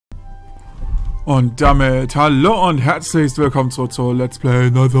Und damit hallo und herzlich willkommen zurück zur Let's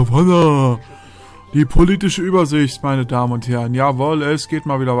Play Knights of Honor. Die politische Übersicht, meine Damen und Herren. Jawohl, es geht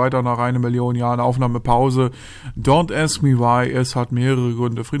mal wieder weiter nach 1 Million Jahren Aufnahmepause. Don't ask me why, es hat mehrere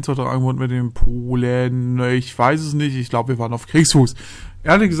Gründe. Friedensvertrag angeboten mit den Polen, ich weiß es nicht, ich glaube wir waren auf Kriegsfuß.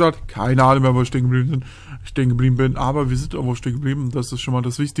 Ehrlich gesagt, keine Ahnung mehr, wo ich stehen geblieben bin, aber wir sind irgendwo stehen geblieben, das ist schon mal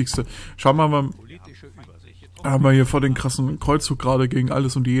das Wichtigste. Schauen wir mal, haben wir hier vor den krassen Kreuzzug gerade gegen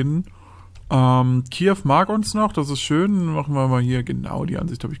alles und jeden. Kiev mag uns noch, das ist schön. Machen wir mal hier, genau, die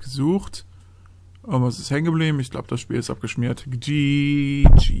Ansicht habe ich gesucht. Was ist hängen geblieben? Ich glaube, das Spiel ist abgeschmiert.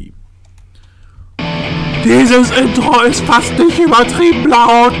 GG. Dieses Intro ist fast nicht übertrieben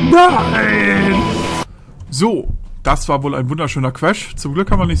laut. Nein! So, das war wohl ein wunderschöner Crash. Zum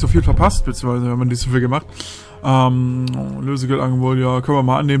Glück haben wir nicht so viel verpasst, beziehungsweise haben wir nicht so viel gemacht. Lösegeldangebot, ja, können wir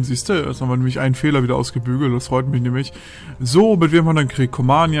mal annehmen, siehst du. Jetzt haben wir nämlich einen Fehler wieder ausgebügelt, das freut mich nämlich. So, mit wem haben wir dann Krieg?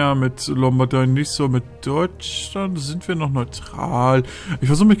 Komania, mit Lombardei nicht so, mit Deutschland sind wir noch neutral. Ich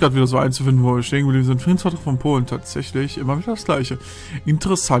versuche mich gerade wieder so einzufinden, wo wir stehen geblieben sind. Friedensvertrag von Polen, tatsächlich, immer wieder das Gleiche.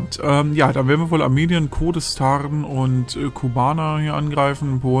 Interessant. Ja, dann werden wir wohl Armenien, Kurdistan und Kubaner hier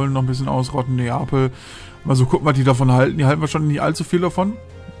angreifen, Polen noch ein bisschen ausrotten, Neapel. Mal so gucken, was die davon halten. Die halten wahrscheinlich nicht allzu viel davon.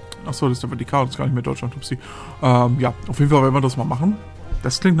 Achso, das ist der Vatikan, das ist gar nicht mehr Deutschland, upsie. Ja, auf jeden Fall werden wir das mal machen.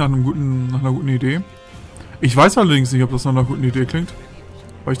 Das klingt nach einer guten Idee. Ich weiß allerdings nicht, ob das nach einer guten Idee klingt.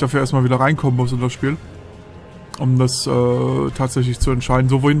 Weil ich dafür erstmal wieder reinkommen muss in das Spiel. Um das tatsächlich zu entscheiden.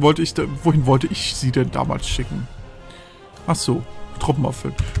 So, wohin wollte ich sie denn damals schicken? Achso, Truppen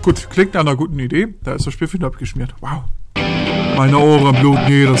auffüllen. Gut, klingt nach einer guten Idee. Da ist das Spiel wieder abgeschmiert. Wow. Meine Ohren bluten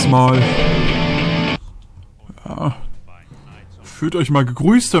jedes Mal. Ja. Fühlt euch mal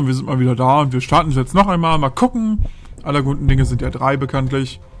gegrüßt, denn wir sind mal wieder da und wir starten jetzt noch einmal. Mal gucken. Aller guten Dinge sind ja 3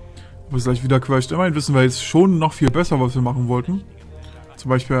 bekanntlich. Ob es gleich wieder quetscht. Immerhin wissen wir jetzt schon noch viel besser, was wir machen wollten. Zum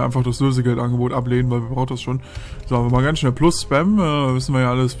Beispiel einfach das Lösegeldangebot ablehnen, weil wir brauchen das schon. So, haben wir mal ganz schnell Plus Spam. Wissen wir ja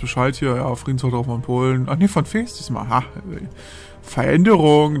alles Bescheid hier. Ja, Friedensvertrag von Polen. Ach nee, von Fes diesmal. Ha.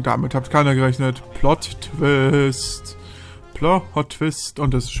 Veränderung. Damit hat keiner gerechnet. Plot Twist. Plot Twist.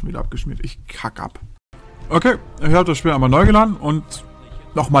 Und das ist schon wieder abgeschmiert. Ich kack ab. Okay, ich habe das Spiel einmal neu geladen und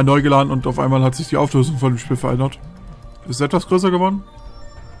nochmal neu geladen und auf einmal hat sich die Auflösung von dem Spiel verändert. Ist es etwas größer geworden?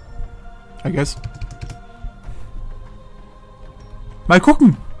 I guess. Mal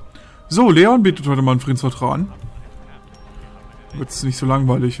gucken. So, Leon bietet heute mal einen Friedensvertrag an. Wird es nicht so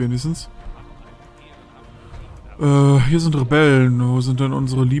langweilig wenigstens. Hier sind Rebellen. Wo sind denn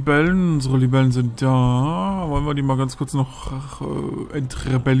unsere Libellen? Unsere Libellen sind da. Wollen wir die mal ganz kurz noch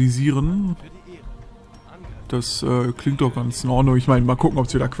entrebellisieren? Das klingt doch ganz in Ordnung. Ich meine, mal gucken, ob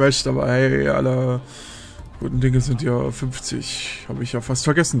es wieder crasht, aber hey, alle guten Dinge sind ja 50. Habe ich ja fast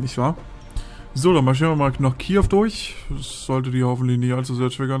vergessen, nicht wahr? So, dann marschieren wir mal nach Kiev durch. Das sollte die hoffentlich nicht allzu sehr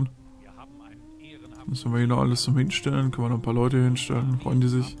triggern. Müssen wir hier noch alles zum Hinstellen. Können wir noch ein paar Leute hinstellen. Freuen die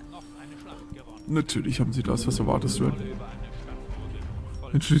sich? Natürlich haben sie das. Was erwartest du denn?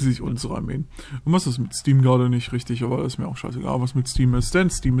 Schließlich unsere Armeen. Und was ist mit Steam gerade nicht richtig, aber das ist mir auch scheißegal, was mit Steam ist, denn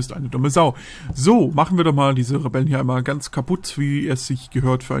Steam ist eine dumme Sau. So, machen wir doch mal diese Rebellen hier einmal ganz kaputt, wie es sich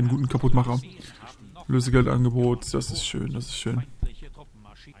gehört für einen guten Kaputtmacher. Lösegeldangebot, das ist schön, das ist schön.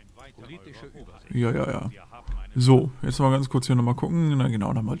 Ja. So, jetzt mal ganz kurz hier nochmal gucken. Na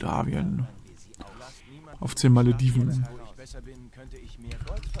genau, nach Moldawien. Auf 10 Malediven.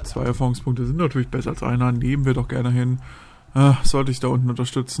 2 Erfahrungspunkte sind natürlich besser als einer, nehmen wir doch gerne hin. Sollte ich da unten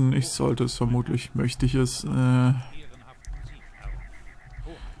unterstützen? Ich sollte es vermutlich. Möchte ich es?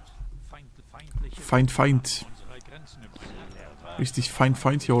 Feind. Richtig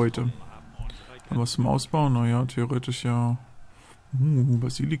Feind hier heute. Haben wir was zum Ausbauen? Naja, theoretisch ja.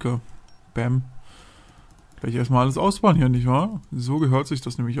 Basilika. Bam. Gleich erstmal alles ausbauen hier, nicht wahr? So gehört sich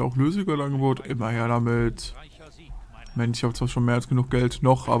das nämlich auch. Lösegeldangebot. Immer her damit. Mensch, ich habe zwar schon mehr als genug Geld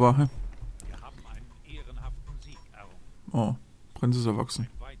noch, aber... Oh, Prinz ist erwachsen.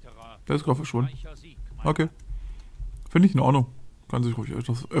 Der ist gerade verschwunden. Okay. Finde ich in Ordnung. Kann sich ruhig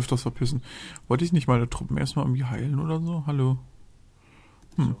öfters verpissen. Wollte ich nicht meine Truppen erstmal irgendwie heilen oder so? Hallo?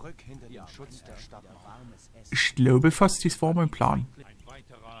 Ich glaube fast, dies war mein Plan.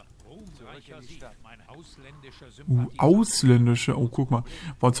 Ausländische. Oh, guck mal.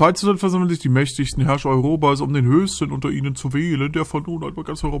 Vor Zeit versammeln sich die mächtigsten Herrscher Europas, um den Höchsten unter ihnen zu wählen, der von nun an über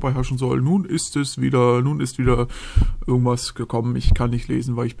ganz Europa herrschen soll. Nun ist wieder irgendwas gekommen. Ich kann nicht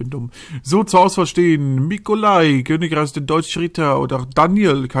lesen, weil ich bin dumm. So, zur Auswahl stehen Nikolai, Königreich der Deutschen Ritter oder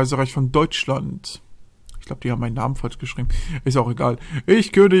Daniel, Kaiserreich von Deutschland. Ich glaube, die haben meinen Namen falsch geschrieben. Ist auch egal.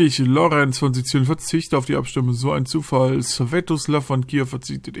 Ich, König Lorenz von Sizilien, verzichte auf die Abstimmung. So ein Zufall. Svetoslav von Kiev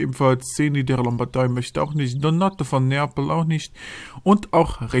verzichtet ebenfalls. Zeni der Lombardei möchte auch nicht. Donate von Neapel auch nicht. Und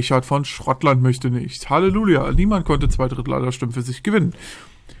auch Richard von Schrottland möchte nicht. Halleluja. Niemand konnte 2/3 aller Stimmen für sich gewinnen.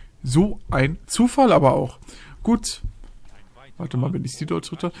 So ein Zufall aber auch. Gut. Warte mal, bin ich die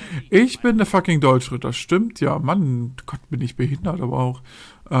Deutschritter? Ich bin der fucking Deutschritter. Stimmt, ja. Mann, Gott, bin ich behindert, aber auch.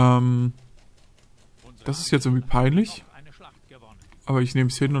 Das ist jetzt irgendwie peinlich. Aber ich nehme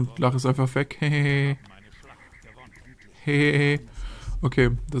es hin und lache es einfach weg. Hehehe. Hehehe.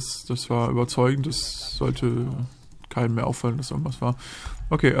 Okay, das war überzeugend. Das sollte keinem mehr auffallen, dass irgendwas war.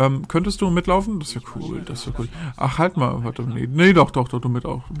 Okay, könntest du mitlaufen? Das ist ja cool, das ist ja cool. Ach, halt mal, warte, nee, doch, du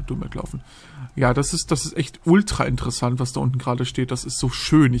mitlaufen. Ja, das ist echt ultra interessant, was da unten gerade steht. Das ist so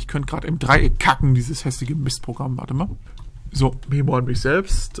schön. Ich könnte gerade im Dreieck kacken, dieses hässliche Mistprogramm. Warte mal. So, Memo an mich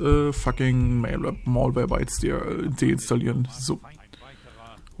selbst. Fucking Malware Bytes deinstallieren. So.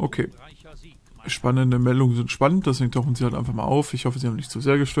 Okay. Spannende Meldungen sind spannend, deswegen tauchen sie halt einfach mal auf. Ich hoffe, sie haben nicht zu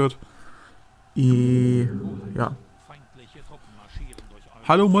sehr gestört. Ja.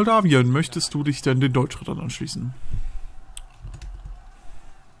 Hallo Moldawien, möchtest du dich denn den Deutschrittern anschließen?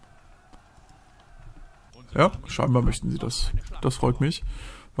 Ja, scheinbar möchten sie das. Das freut mich.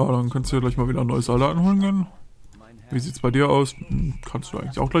 Ja, dann kannst du ja gleich mal wieder ein neues Salat anholen gehen. Wie sieht's bei dir aus? Kannst du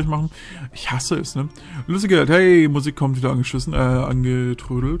eigentlich auch gleich machen. Ich hasse es, ne? Lustige, hey, Musik kommt wieder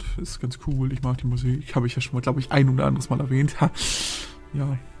angetrödelt. Ist ganz cool, ich mag die Musik. Habe ich ja schon mal, glaube ich, ein oder anderes Mal erwähnt.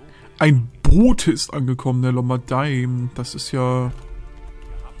 Ja. Ein Boot ist angekommen, der Lombardei. Das ist ja...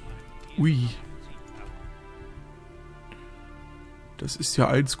 Ui. Das ist ja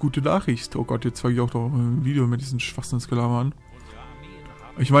als gute Nachricht. Oh Gott, jetzt fange ich auch noch ein Video mit diesen Schwachsinnsgelaber an.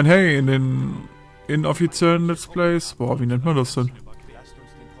 Ich meine, hey, in den inoffiziellen Let's Plays, boah, wie nennt man das denn?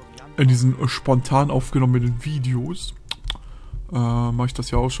 In diesen spontan aufgenommenen Videos mache ich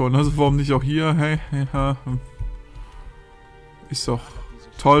das ja auch schon. Also warum nicht auch hier? Hey, ist doch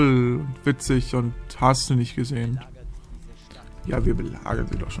toll und witzig und hast du nicht gesehen. Ja, wir belagern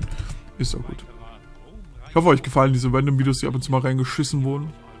sie doch schon. Ist doch gut. Ich hoffe, euch gefallen diese random Videos, die ab und zu mal reingeschissen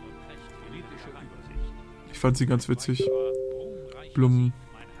wurden. Ich fand sie ganz witzig. Blum.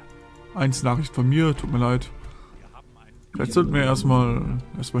 1 Nachricht von mir, tut mir leid. Vielleicht sollten wir erstmal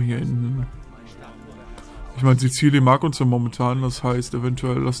hier hinten. Ich meine, Sizilien mag uns ja momentan, das heißt,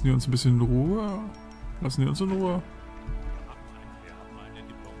 eventuell lassen die uns ein bisschen in Ruhe. Lassen die uns in Ruhe.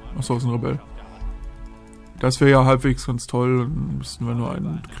 Achso, ist ein Rebell. Das wäre ja halbwegs ganz toll, dann müssten wir nur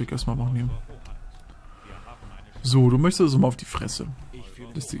einen Krieg erstmal machen hier. So, du möchtest also mal auf die Fresse.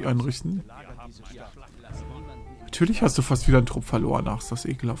 Lässt sich einrichten. Natürlich hast du fast wieder einen Trupp verloren, ach, ist das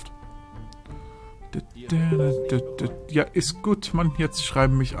ekelhaft. Ja, ist gut, Mann, jetzt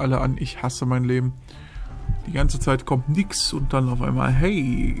schreiben mich alle an, ich hasse mein Leben. Die ganze Zeit kommt nix und dann auf einmal,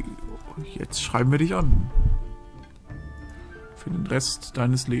 hey, jetzt schreiben wir dich an. Für den Rest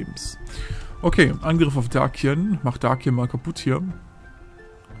deines Lebens. Okay, Angriff auf Dakien. Mach Dakien mal kaputt hier.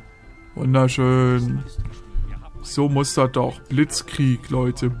 Wunderschön. So muss das doch. Blitzkrieg,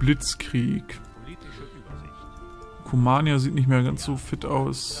 Leute. Blitzkrieg. Kumania sieht nicht mehr ganz so fit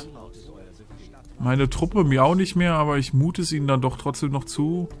aus. Meine Truppe mir auch nicht mehr, aber ich mute es ihnen dann doch trotzdem noch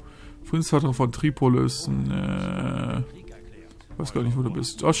zu. Prinzvater von Tripolis. Ich weiß gar nicht, wo du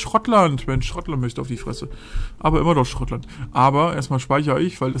bist. Oh, Schrottland. Mensch, Schrottland möchte auf die Fresse. Aber immer doch Schrottland. Aber erstmal speichere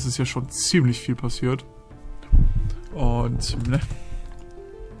ich, weil es ist ja schon ziemlich viel passiert. Und, ne.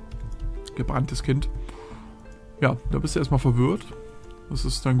 Gebranntes Kind. Ja, da bist du erstmal verwirrt. Das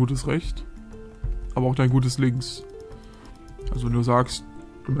ist dein gutes Recht. Aber auch dein gutes Links. Also wenn du sagst,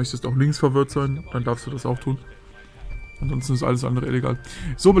 du möchtest auch links verwirrt sein, dann darfst du das auch tun. Ansonsten ist alles andere illegal.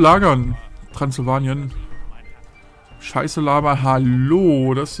 So, belagern. Transsilvanien. Scheiße Laber.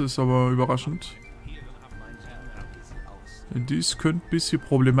 Hallo, das ist aber überraschend. Dies könnte ein bisschen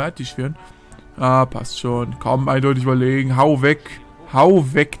problematisch werden. Ah, passt schon. Kaum eindeutig überlegen. Hau weg.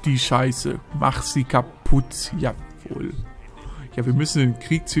 Hau weg die Scheiße. Mach sie kaputt. Jawohl. Ja, wir müssen in den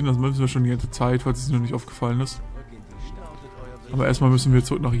Krieg ziehen. Das müssen wir schon die ganze Zeit, falls es noch nicht aufgefallen ist. Aber erstmal müssen wir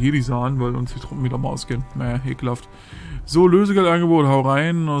zurück nach Jedisan, weil uns die Truppen wieder mal ausgehen. Ekelhaft. So, Lösegeldangebot, hau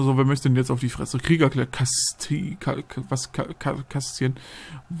rein. Also, wer möchte denn jetzt auf die Fresse? Krieg erklärt. Kastieren.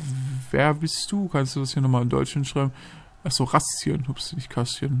 Wer bist du? Kannst du das hier nochmal in Deutsch hinschreiben? Achso, Rastien. Ups, nicht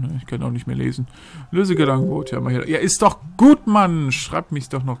Kastien. Ich kann auch nicht mehr lesen. Lösegeldangebot. Ja, mal hier. Ja, ist doch gut, Mann. Schreib mich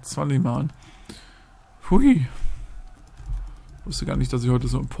doch noch 20 Mal an. Hui. Ich wusste gar nicht, dass ich heute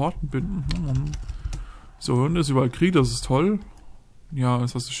so important bin. So, und ist überall Krieg. Das ist toll. Ja,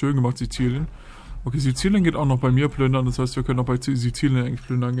 das hast du schön gemacht, Sizilien. Okay, Sizilien geht auch noch bei mir plündern. Das heißt, wir können auch bei Sizilien eigentlich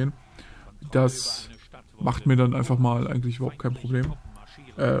plündern gehen. Das macht mir dann einfach mal eigentlich überhaupt kein Problem.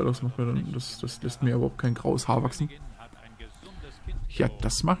 Das macht mir dann, das lässt mir überhaupt kein graues Haar wachsen. Ja,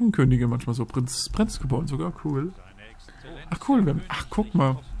 das machen Könige manchmal so. Prinz geboren sogar, cool. Ach cool, ach guck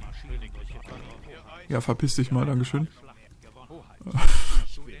mal. Ja, verpiss dich mal, dankeschön.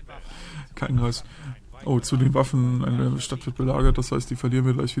 Kein Reis. Oh, zu den Waffen, eine Stadt wird belagert, das heißt, die verlieren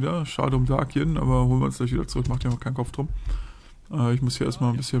wir gleich wieder. Schade um Darkien, aber holen wir uns gleich wieder zurück, macht ja noch keinen Kopf drum. Ich muss hier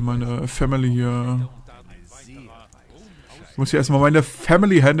erstmal ein bisschen meine Family hier... Ich muss hier erstmal meine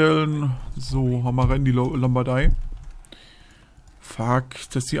Family handeln. So, haben wir rein die Lombardei. Fuck,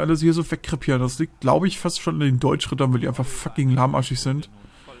 dass die alles hier so wegkrepieren. Das liegt, glaube ich, fast schon an den Deutschrittern, weil die einfach fucking lahmarschig sind.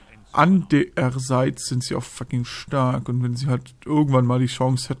 Andererseits sind sie auch fucking stark. Und wenn sie halt irgendwann mal die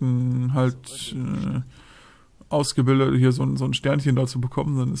Chance hätten, halt ausgebildet hier so ein Sternchen da zu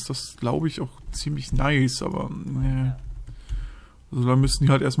bekommen, dann ist das, glaube ich, auch ziemlich nice. Aber, also dann müssten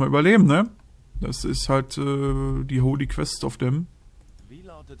die halt erstmal überleben, ne? Das ist halt die Holy Quest of them. Wie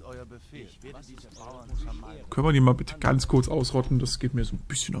lautet euer Befehl? Können wir die mal bitte ganz kurz ausrotten? Das geht mir so ein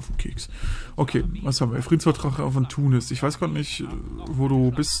bisschen auf den Keks. Okay, was haben wir? Friedensvertrag von Tunis. Ich weiß gar nicht, wo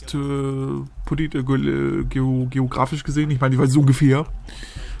du bist, geografisch gesehen. Ich meine, ich weiß so ungefähr.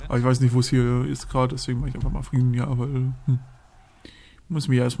 Aber ich weiß nicht, wo es hier ist gerade. Deswegen mache ich einfach mal Frieden. Ja, weil ich muss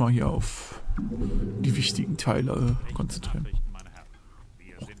mich erstmal hier auf die wichtigen Teile konzentrieren.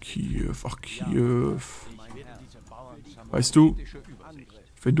 Kiev, ach Kiev. Weißt du,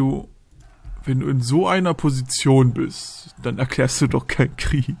 wenn du in so einer Position bist, dann erklärst du doch keinen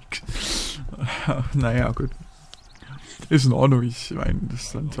Krieg. Naja, gut. Ist in Ordnung, ich meine,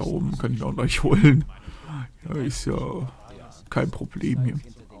 das Land da oben kann ich auch gleich holen. Ja, ist ja kein Problem hier.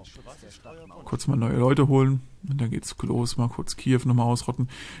 Kurz mal neue Leute holen und dann geht's los. Mal kurz Kiew nochmal ausrotten.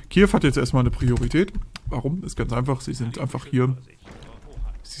 Kiew hat jetzt erstmal eine Priorität. Warum? Ist ganz einfach, sie sind einfach hier.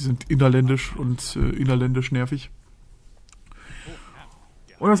 Sie sind innerländisch und innerländisch nervig.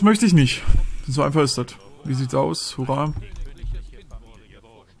 Und das möchte ich nicht. So einfach ist das. Wie sieht's aus? Hurra.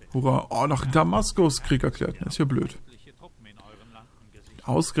 Hurra. Oh, nach Damaskus Krieg erklärt. Das ist ja blöd.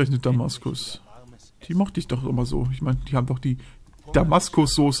 Ausgerechnet Damaskus. Die mochte ich doch immer so. Ich meine, die haben doch die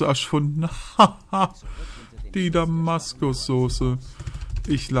Damaskussoße erfunden. Die Damaskussoße.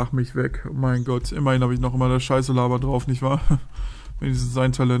 Ich lach mich weg. Oh mein Gott. Immerhin habe ich noch immer das scheiße Laber drauf, nicht wahr? Wenigstens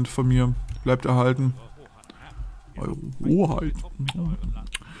sein Talent von mir bleibt erhalten. Eure Hoheit.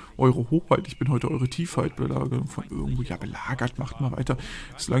 Eure Hoheit. Ich bin heute eure Tiefheit. Belagerung von irgendwo. Ja, belagert. Macht mal weiter.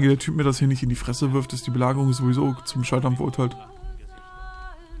 Solange der Typ mir das hier nicht in die Fresse wirft, ist die Belagerung sowieso zum Scheitern verurteilt.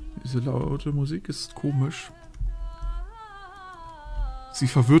 Diese laute Musik ist komisch. Sie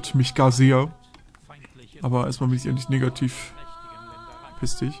verwirrt mich gar sehr. Aber erstmal bin ich ja nicht negativ.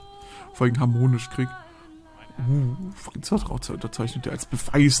 Piss dich. Vor allem harmonisch Krieg. Friedensvertrag unterzeichnet er als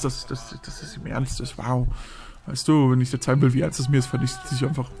Beweis, dass es ihm ernst ist. Wow. Weißt du, wenn ich dir zeigen will, wie ernst es mir ist, vernichtet sich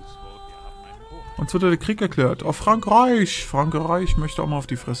einfach. Uns wird der Krieg erklärt. Auf Frankreich. Frankreich möchte auch mal auf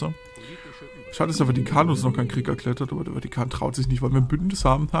die Fresse. Schade, dass der Vatikan uns noch keinen Krieg erklärt hat, aber der Vatikan traut sich nicht, weil wir ein Bündnis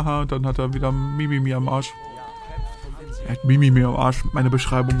haben. Haha, dann hat er wieder Mimimi am Arsch. Er hat Mimimi am Arsch. Meine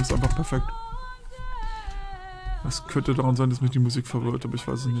Beschreibung ist einfach perfekt. Was könnte daran sein, dass mich die Musik verwirrt, aber ich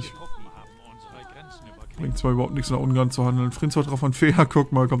weiß es nicht. Bringt zwar überhaupt nichts, nach Ungarn zu handeln. Friedensvertrag von Fea,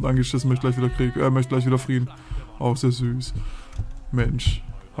 guck mal, kommt angeschissen, möchte gleich wieder Krieg. Möchte gleich wieder Frieden. Auch sehr süß. Mensch,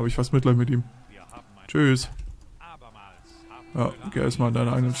 habe ich fast Mitleid mit ihm. Tschüss. Ja, geh erstmal in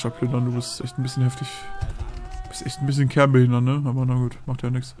deine eigenen Stadt plündern, du bist echt ein bisschen heftig. Du bist echt ein bisschen kernbehindert, ne? Aber na gut, macht ja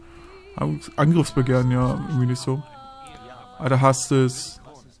nichts. Angriffsbegehren, ja, irgendwie nicht so. Alter, hasst es.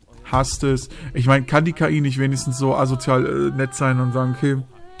 Hasst es. Ich meine, kann die KI nicht wenigstens so asozial nett sein und sagen, okay,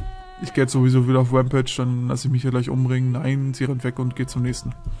 ich gehe jetzt sowieso wieder auf Rampage, dann lasse ich mich hier gleich umbringen. Nein, sie rennt weg und geht zum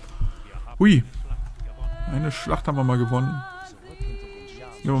nächsten. Hui. Eine Schlacht haben wir mal gewonnen.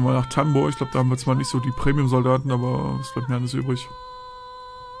 Gehen wir mal nach Tambo. Ich glaube, da haben wir zwar nicht so die Premium-Soldaten, aber es bleibt mir alles übrig.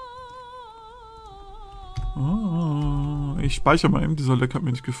 Ich speichere mal eben. Dieser Leck hat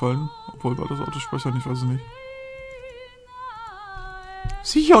mir nicht gefallen. Obwohl, war das Autospeichern? Ich weiß es nicht.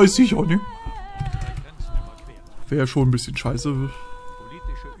 Sicher ist sicher, ne? Wäre schon ein bisschen scheiße.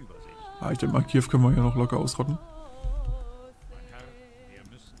 Ich denke mal, Kiew können wir ja noch locker ausrotten.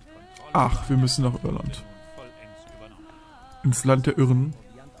 Ach, wir müssen nach Irland. Ins Land der Irren.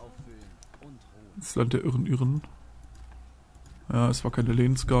 Ins Land der Irren. Ja, es war keine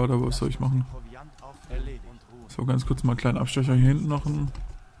Lehnsgarde, aber was soll ich machen? So, ganz kurz mal einen kleinen Abstecher hier hinten machen.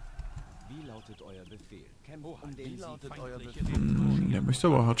 Der möchte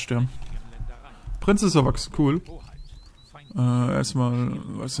aber hart sterben. Prinz ist erwachsen, cool. Erstmal,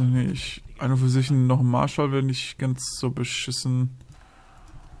 weiß ich nicht, einer für sich noch ein Marschall wäre nicht ganz so beschissen.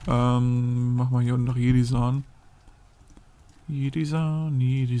 Mach mal hier unten noch Jedisan.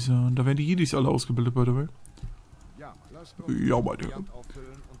 Jedisan. Da werden die Jedis alle ausgebildet, by the way. Ja, meine Herren.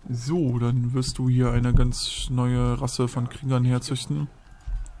 So, dann wirst du hier eine ganz neue Rasse von Kriegern herzüchten.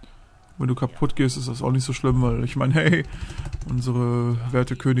 Wenn du kaputt gehst, ist das auch nicht so schlimm, weil ich meine, hey, unsere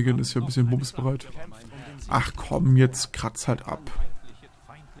werte Königin ist ja ein bisschen bumsbereit. Ach komm, jetzt kratz halt ab.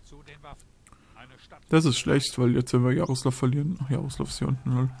 Das ist schlecht, weil jetzt werden wir Jaroslav verlieren. Ach, Jaroslav ist hier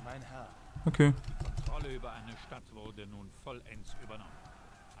unten. Okay.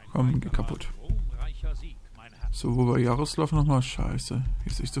 Komm, geh kaputt. So, wo war Jaroslav nochmal? Scheiße.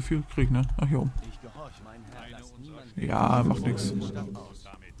 Hier ist echt so viel Krieg, ne? Ach, hier oben. Ja, macht nix.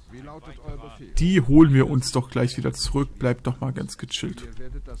 Die holen wir uns doch gleich wieder zurück. Bleibt doch mal ganz gechillt.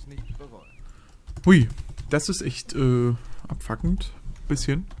 Hui, das ist echt abfuckend.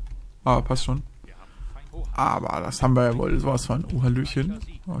 Bisschen. Aber passt schon. Aber das haben wir ja wohl sowas von. Oh, Hallöchen.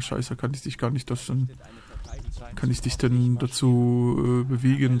 Oh, scheiße, kann ich dich gar nicht dazu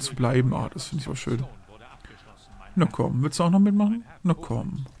bewegen, zu bleiben? Ah, das finde ich auch schön. Na komm, willst du auch noch mitmachen? Na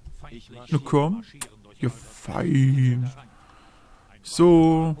komm. Na komm. Ja, fein.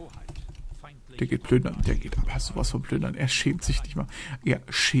 So. Der geht plündern. Der geht aber sowas von plündern. Er schämt sich nicht mal. Er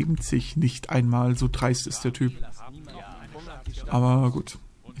schämt sich nicht einmal. So dreist ist der Typ. Aber gut.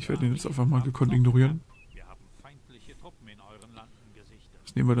 Ich werde ihn jetzt einfach mal gekonnt ignorieren.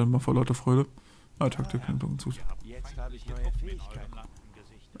 Das nehmen wir dann mal vor lauter Freude. Ah, Taktik zu.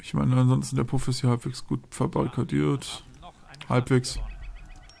 Ich meine, ansonsten der Puff ist ja halbwegs gut verbarrikadiert. Halbwegs.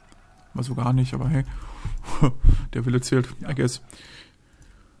 Mal so gar nicht, aber hey. Der Wille zählt, I guess.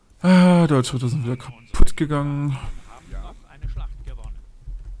 Ah, Deutsche Ritter sind wieder kaputt gegangen.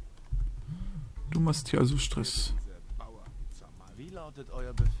 Du machst hier also Stress.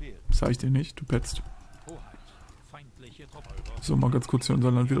 Sag ich dir nicht, du petzt. So, mal ganz kurz hier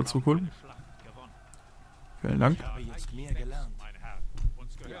unser Land wieder zurückholen. Vielen Dank.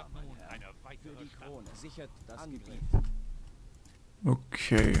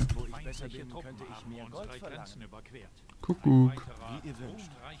 Okay. Kuckuck.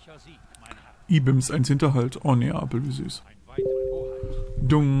 Ibims, ein Hinterhalt. Oh, Neapel, wie süß.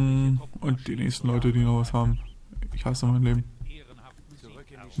 Dung. Und die nächsten Leute, die noch was haben. Ich hasse mein Leben.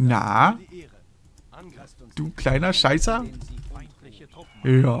 Na? Du kleiner Scheißer?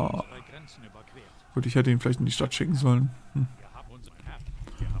 Ja. Gut, ich hätte ihn vielleicht in die Stadt schicken sollen. Hm.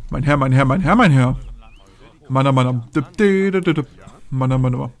 Mein Herr, mein Herr, mein Herr, mein Herr. Manna, Manna. Manna,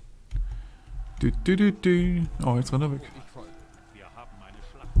 Manna. Oh, jetzt rennt er weg.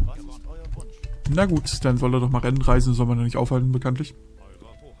 Na gut, dann soll er doch mal Rennen reisen, soll man ja nicht aufhalten, bekanntlich.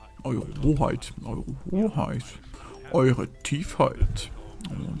 Eure Hoheit, eure Hoheit, eure Tiefheit.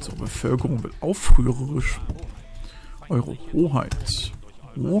 Unsere Bevölkerung wird aufrührerisch. Eure Hoheit,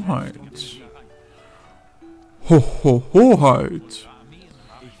 Hoheit. Hoheit.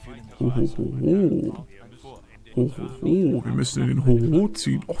 Ho. Wir müssen in den Ho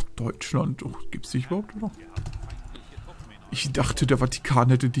ziehen. Och, Deutschland. Och, gibt's dich überhaupt noch? Ich dachte, der Vatikan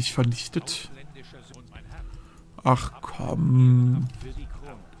hätte dich vernichtet. Ach komm.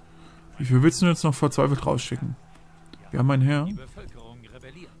 Wie viel willst du jetzt noch verzweifelt rausschicken? Ja, mein Herr.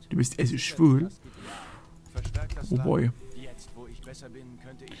 Du bist also schwul. Oh boy.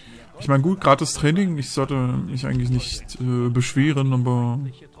 Ich meine, gut, gratis Training. Ich sollte mich eigentlich nicht beschweren, aber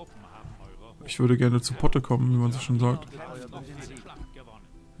ich würde gerne zu Potte kommen, wie man so schon sagt.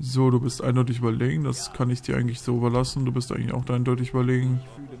 So, du bist eindeutig überlegen. Das kann ich dir eigentlich so überlassen. Du bist eigentlich auch eindeutig überlegen.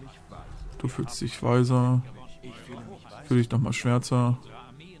 Du fühlst dich weiser. Fühl dich nochmal schwärzer.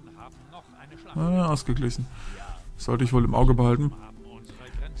 Ah, ausgeglichen. Sollte ich wohl im Auge behalten.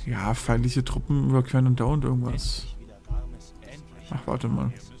 Ja, feindliche Truppen überqueren und dauernd irgendwas. Ach, warte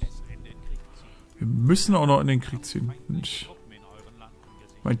mal. Wir müssen auch noch in den Krieg ziehen. Mensch.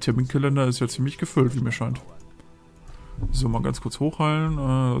 Mein Terminkalender ist ja ziemlich gefüllt, wie mir scheint. So, mal ganz kurz hochheilen.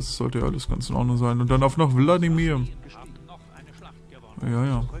 Das sollte ja alles ganz in Ordnung sein. Und dann auf nach Wladimir.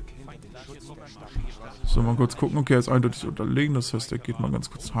 Ja. So, mal kurz gucken. Okay, er ist eindeutig unterlegen. Das heißt, er geht mal ganz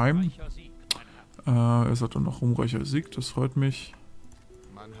kurz heim. Er sagt dann noch ruhmreicher Sieg. Das freut mich.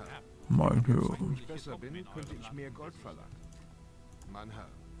 Mein Herr.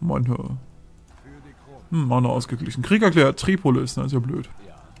 Mein Herr. Mana ausgeglichen. Krieg erklärt. Tripolis. Na, ist ja blöd.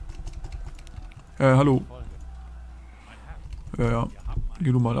 Hallo. Ja.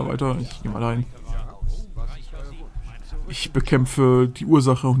 Geh du mal da weiter. Ich geh mal rein. Ich bekämpfe die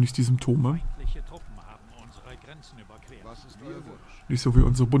Ursache und nicht die Symptome. Nicht so wie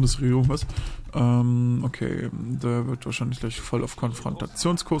unsere Bundesregierung, was? Okay, der wird wahrscheinlich gleich voll auf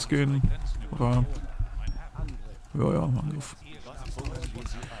Konfrontationskurs gehen. Oder? Ja, Angriff.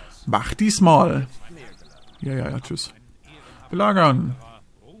 Mach diesmal. Ja, tschüss. Belagern.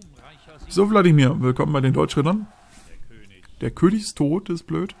 So, Wladimir, willkommen bei den Deutschrittern. Der König ist tot, ist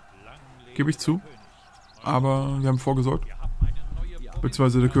blöd. Gebe ich zu. Aber wir haben vorgesorgt.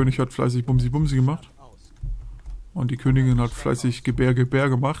 Beziehungsweise der König hat fleißig Bumsi-Bumsi gemacht. Und die Königin hat fleißig Gebär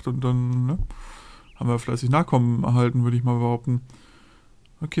gemacht. Und dann ne, haben wir fleißig Nachkommen erhalten, würde ich mal behaupten.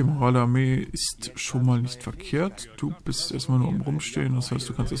 Okay, Moral der Armee ist schon mal nicht verkehrt. Du bist erstmal nur am Rumstehen. Das heißt,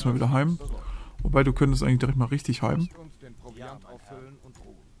 du kannst erstmal wieder heim. Wobei, du könntest eigentlich direkt mal richtig heim.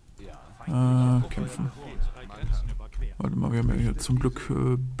 Kämpfen. Warte mal, wir haben ja hier zum Glück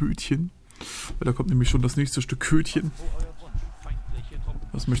Bötchen. Weil da kommt nämlich schon das nächste Stück Kötchen.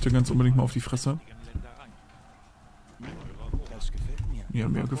 Das möchte ganz unbedingt mal auf die Fresse. Ja,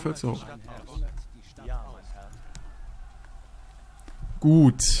 mir gefällt es auch.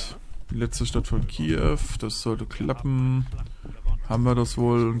 Gut. Die letzte Stadt von Kiew. Das sollte klappen. Haben wir das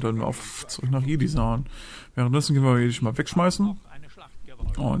wohl. Und dann zurück nach Jedisan. Währenddessen gehen wir jedes Mal wegschmeißen.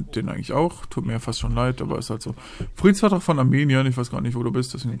 Und den eigentlich auch. Tut mir ja fast schon leid, aber ist halt so. Friedensvertrag von Armenien. Ich weiß gar nicht, wo du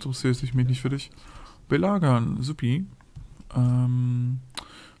bist. Deswegen interessiert sich mich nicht für dich. Belagern. Supi. Ein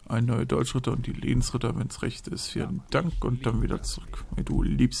neuer Deutschritter und die Lehnsritter, wenn es recht ist. Vielen Dank und dann wieder zurück. Du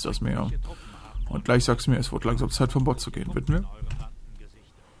liebst das Meer. Und gleich sagst du mir, es wird langsam Zeit vom Bord zu gehen. Bitten wir?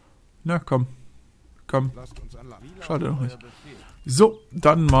 Na, komm. Komm. Schade noch nicht. So,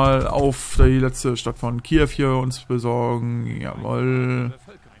 dann mal auf die letzte Stadt von Kiew hier uns besorgen. Jawohl.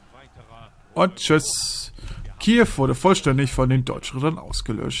 Und tschüss. Kiew wurde vollständig von den Deutschrittern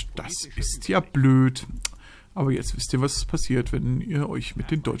ausgelöscht. Das ist ja blöd. Aber jetzt wisst ihr, was passiert, wenn ihr euch mit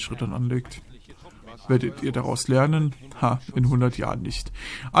den Deutschrittern anlegt. Werdet ihr daraus lernen? Ha, in 100 Jahren nicht.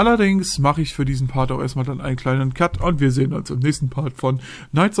 Allerdings mache ich für diesen Part auch erstmal dann einen kleinen Cut und wir sehen uns im nächsten Part von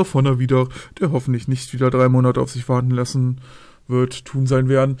Knights of Honor wieder, der hoffentlich nicht wieder 3 Monate auf sich warten lassen wird, tun sein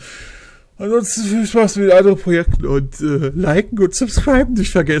werden. Ansonsten viel Spaß mit den anderen Projekten und liken und subscriben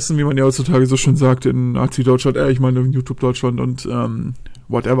nicht vergessen, wie man ja heutzutage so schön sagt in Nazi Deutschland, ich meine in YouTube Deutschland und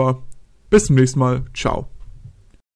whatever. Bis zum nächsten Mal. Ciao.